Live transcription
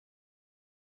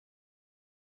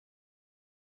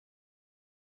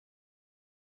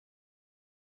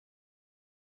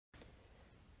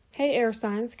Hey air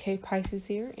signs, K Pisces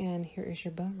here, and here is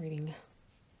your bum reading.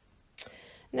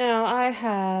 Now I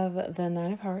have the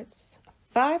Nine of Hearts,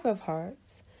 Five of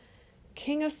Hearts,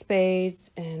 King of Spades,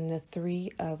 and the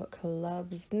Three of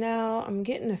Clubs. Now I'm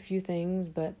getting a few things,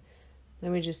 but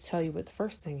let me just tell you what the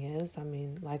first thing is. I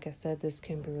mean, like I said, this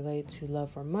can be related to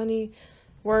love or money,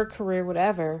 work, career,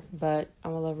 whatever, but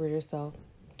I'm a love reader, so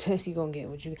you're gonna get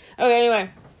what you... Okay,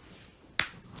 anyway.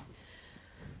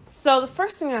 So the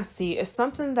first thing I see is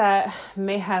something that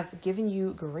may have given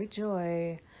you great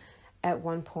joy at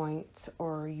one point,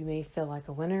 or you may feel like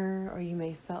a winner, or you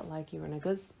may felt like you're in a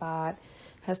good spot,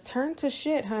 has turned to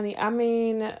shit, honey. I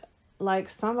mean, like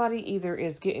somebody either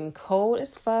is getting cold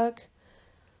as fuck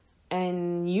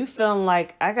and you feeling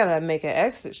like I gotta make an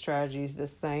exit strategy to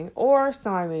this thing, or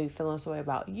somebody may be feeling this way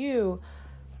about you.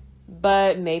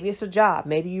 But maybe it's a job.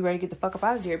 Maybe you're ready to get the fuck up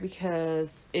out of there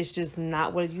because it's just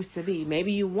not what it used to be.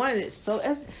 Maybe you wanted it so...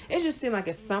 It just seemed like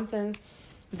it's something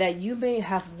that you may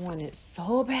have wanted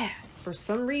so bad for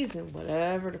some reason.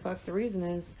 Whatever the fuck the reason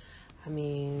is. I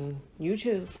mean, you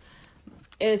choose.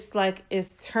 It's like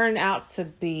it's turned out to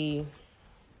be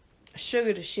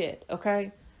sugar to shit,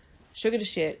 okay? Sugar to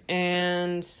shit.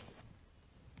 And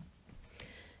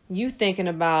you thinking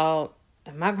about,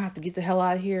 am I going to have to get the hell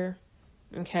out of here?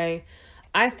 Okay,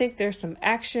 I think there's some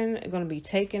action going to be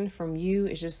taken from you.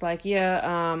 It's just like,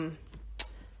 yeah,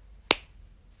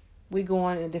 we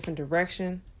going in a different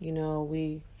direction. You know,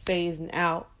 we phasing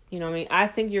out. You know what I mean? I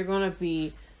think you're going to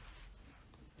be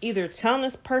either telling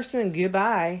this person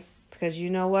goodbye because you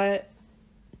know what?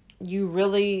 You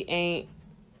really ain't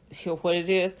sure what it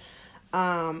is.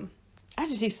 I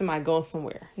just see somebody going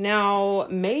somewhere. Now,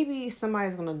 maybe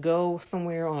somebody's going to go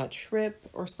somewhere on a trip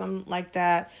or something like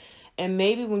that. And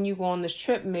maybe when you go on this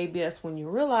trip, maybe that's when you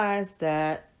realize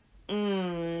that,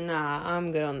 nah,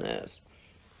 I'm good on this.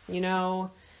 You know,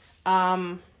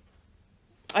 I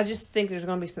just think there's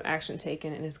going to be some action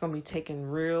taken, and it's going to be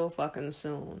taken real fucking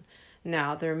soon.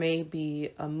 Now, there may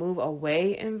be a move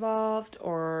away involved,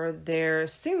 or there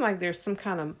seems like there's some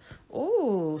kind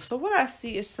of, so what I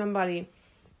see is somebody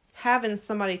having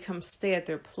somebody come stay at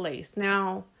their place.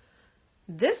 Now,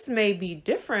 this may be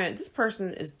different. This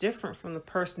person is different from the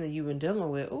person that you've been dealing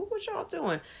with. Oh, what y'all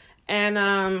doing?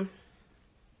 And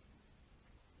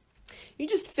you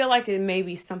just feel like it may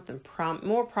be something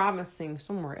more promising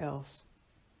somewhere else.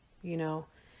 You know,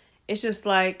 it's just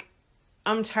like,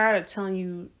 I'm tired of telling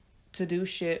you to do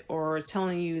shit or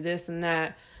telling you this and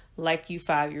that like you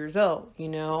 5 years old. You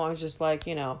know, I'm just like,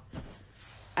 you know,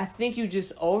 I think you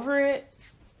just over it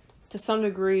to some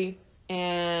degree,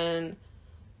 and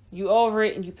you over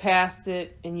it and you passed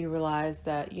it and you realize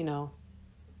that, you know,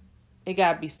 it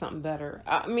got to be something better.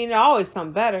 I mean, always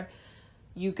something better.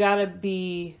 You got to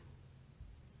be,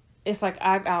 it's like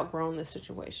I've outgrown this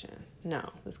situation.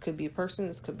 No, this could be a person.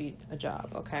 This could be a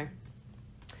job. Okay.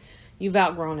 You've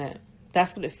outgrown it.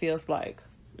 That's what it feels like.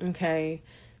 Okay.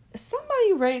 Is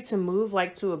somebody ready to move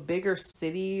like to a bigger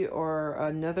city or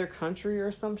another country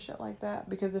or some shit like that?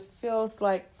 Because it feels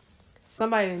like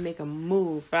somebody may make a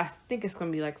move, but I think it's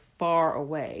going to be like far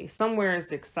away. Somewhere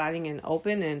is exciting and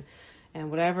open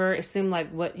and whatever. It seemed like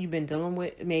what you've been dealing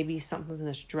with, maybe something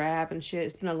that's drab and shit.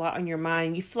 It's been a lot on your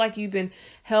mind. You feel like you've been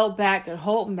held back and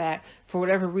holding back for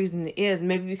whatever reason it is.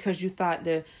 Maybe because you thought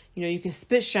that, you know, you can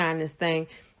spit shine this thing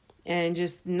and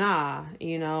just, nah,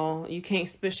 you know, you can't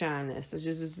spit shine this. It's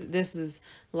just, this is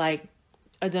like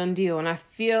a done deal. And I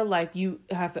feel like you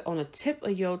have it on the tip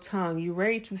of your tongue. You're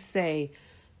ready to say,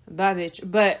 bye, bitch.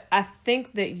 But I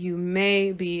think that you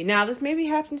may be... Now, this may be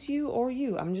happening to you or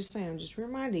you. I'm just saying. I'm just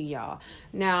reminding y'all.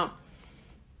 Now,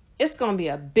 it's going to be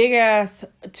a big-ass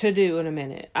to-do in a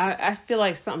minute. I feel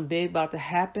like something big about to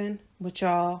happen with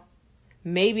y'all.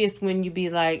 Maybe it's when you be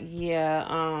like,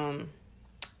 yeah,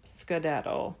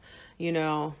 skedaddle. You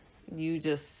know, you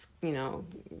just, you know,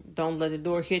 don't let the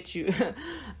door hit you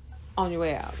on your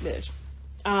way out, bitch.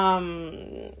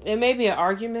 It may be an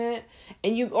argument,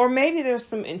 and or maybe there's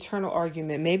some internal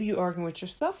argument. Maybe you arguing with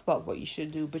yourself about what you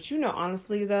should do. But you know,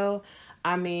 honestly though,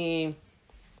 I mean,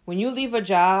 when you leave a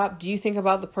job, do you think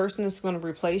about the person that's going to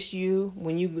replace you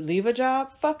when you leave a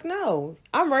job? Fuck no.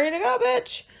 I'm ready to go,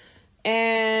 bitch.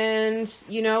 And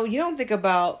you know, you don't think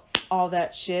about all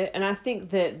that shit. And I think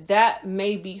that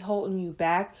may be holding you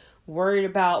back, worried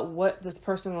about what this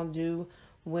person will do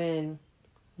when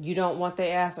you don't want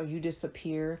their ass or you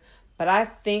disappear. But I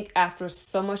think after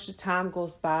so much time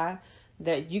goes by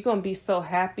that you're going to be so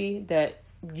happy that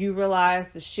you realize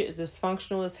the shit is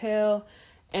dysfunctional as hell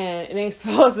and it ain't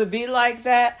supposed to be like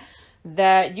that,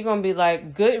 that you're going to be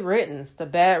like, good riddance to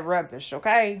bad rubbish,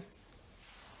 okay?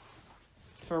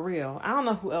 For real. I don't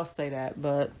know who else say that,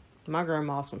 but My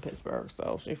grandma's from Pittsburgh,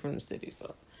 so she's from the city,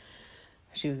 so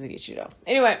she was to get you though.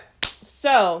 Anyway,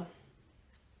 so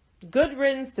good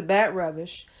riddance to bad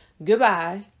rubbish.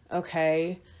 Goodbye.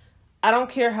 Okay. I don't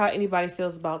care how anybody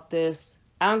feels about this.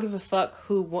 I don't give a fuck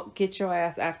who get your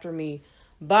ass after me.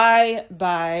 Bye,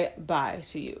 bye, bye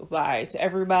to you. Bye to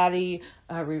everybody.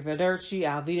 Arrivederci,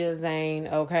 Auf Wiedersehen,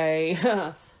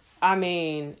 okay? I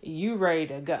mean, you ready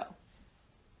to go.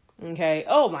 Okay?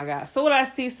 Oh my God. So what I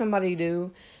see somebody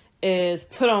do is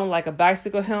put on like a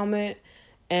bicycle helmet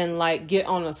and like get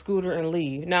on a scooter and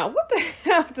leave. Now, what the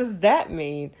hell does that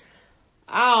mean?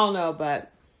 I don't know,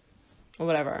 but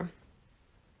whatever.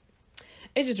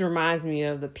 It just reminds me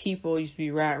of the people used to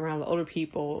be riding around, the older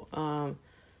people,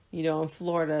 you know, in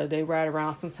Florida. They ride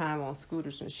around sometime on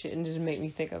scooters and shit, and just make me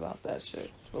think about that shit.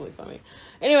 It's really funny.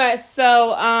 Anyway,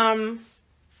 so,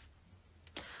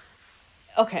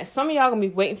 okay, some of y'all gonna be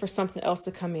waiting for something else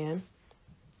to come in.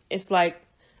 It's like,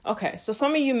 okay, so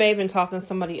some of you may have been talking to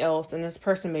somebody else, and this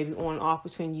person may be on and off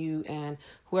between you and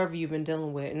whoever you've been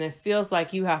dealing with. And it feels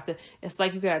like you have to, it's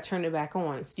like you got to turn it back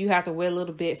on. So you have to wait a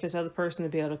little bit for this other person to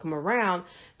be able to come around,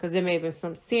 because they may have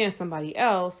been seeing somebody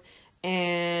else.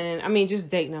 And I mean, just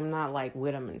dating them, not like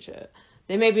with them and shit.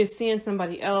 They may be seeing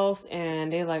somebody else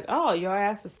and they're like, oh, your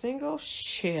ass is single?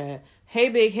 Shit. Hey,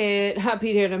 big head, I'll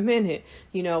be there in a minute.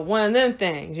 You know, one of them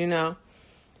things, you know.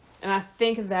 And I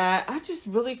think that I just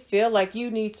really feel like you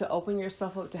need to open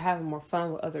yourself up to having more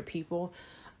fun with other people.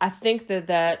 I think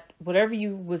that whatever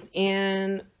you was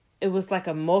in, it was like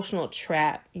an emotional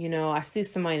trap. You know, I see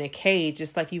somebody in a cage.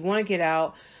 It's like you want to get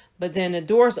out, but then the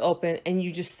door's open and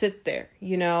you just sit there.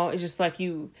 You know, it's just like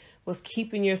you was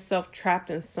keeping yourself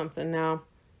trapped in something. Now,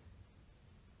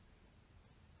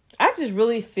 I just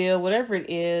really feel whatever it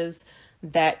is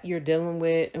that you're dealing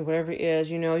with and whatever it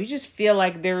is, you know, you just feel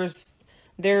like there's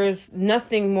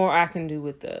nothing more I can do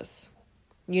with this.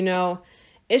 You know,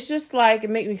 it's just like, it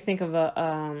made me think of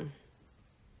a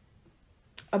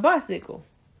bicycle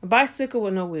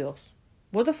with no wheels.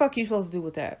 What the fuck are you supposed to do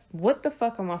with that? What the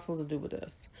fuck am I supposed to do with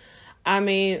this? I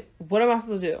mean, what am I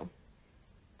supposed to do?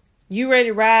 You ready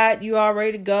to ride? You all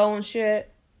ready to go and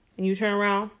shit? And you turn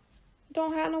around,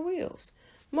 don't have no wheels.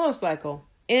 Motorcycle,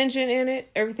 engine in it,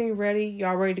 everything ready.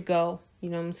 Y'all ready to go. You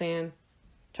know what I'm saying?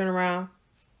 Turn around.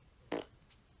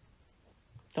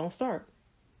 Don't start.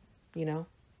 You know,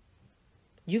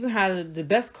 you can have the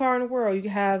best car in the world. You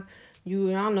can have, I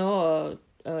don't know,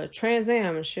 a Trans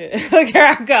Am and shit. Look, here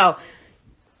I go.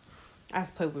 I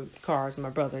just play with cars with my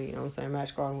brother, you know what I'm saying?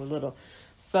 Match car when we're little.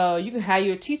 So you can have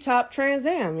your T-top Trans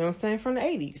Am, you know what I'm saying, from the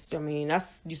 80s. I mean, that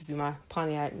used to be my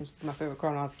Pontiac, my favorite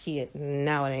car when I was a kid.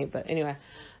 Now it ain't, but anyway,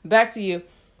 back to you.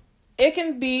 It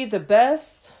can be the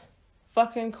best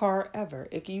fucking car ever.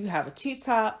 You have a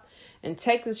T-top and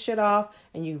take this shit off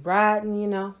and you ride, and you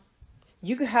know,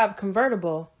 you could have a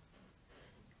convertible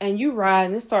and you ride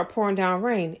and it start pouring down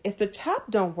rain. If the top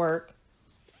don't work,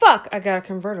 fuck, I got a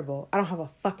convertible. I don't have a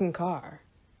fucking car,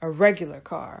 a regular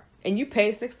car. And you pay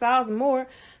 $6,000 more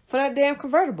for that damn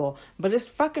convertible, but it's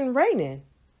fucking raining.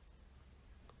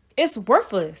 It's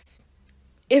worthless.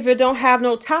 If it don't have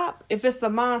no top, if it's a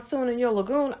monsoon in your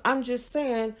lagoon, I'm just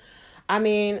saying, I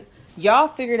mean, y'all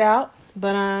figured out,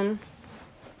 but I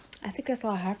think that's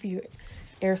all I have for you,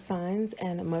 air signs,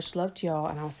 and much love to y'all,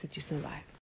 and I'll speak to you soon. Bye.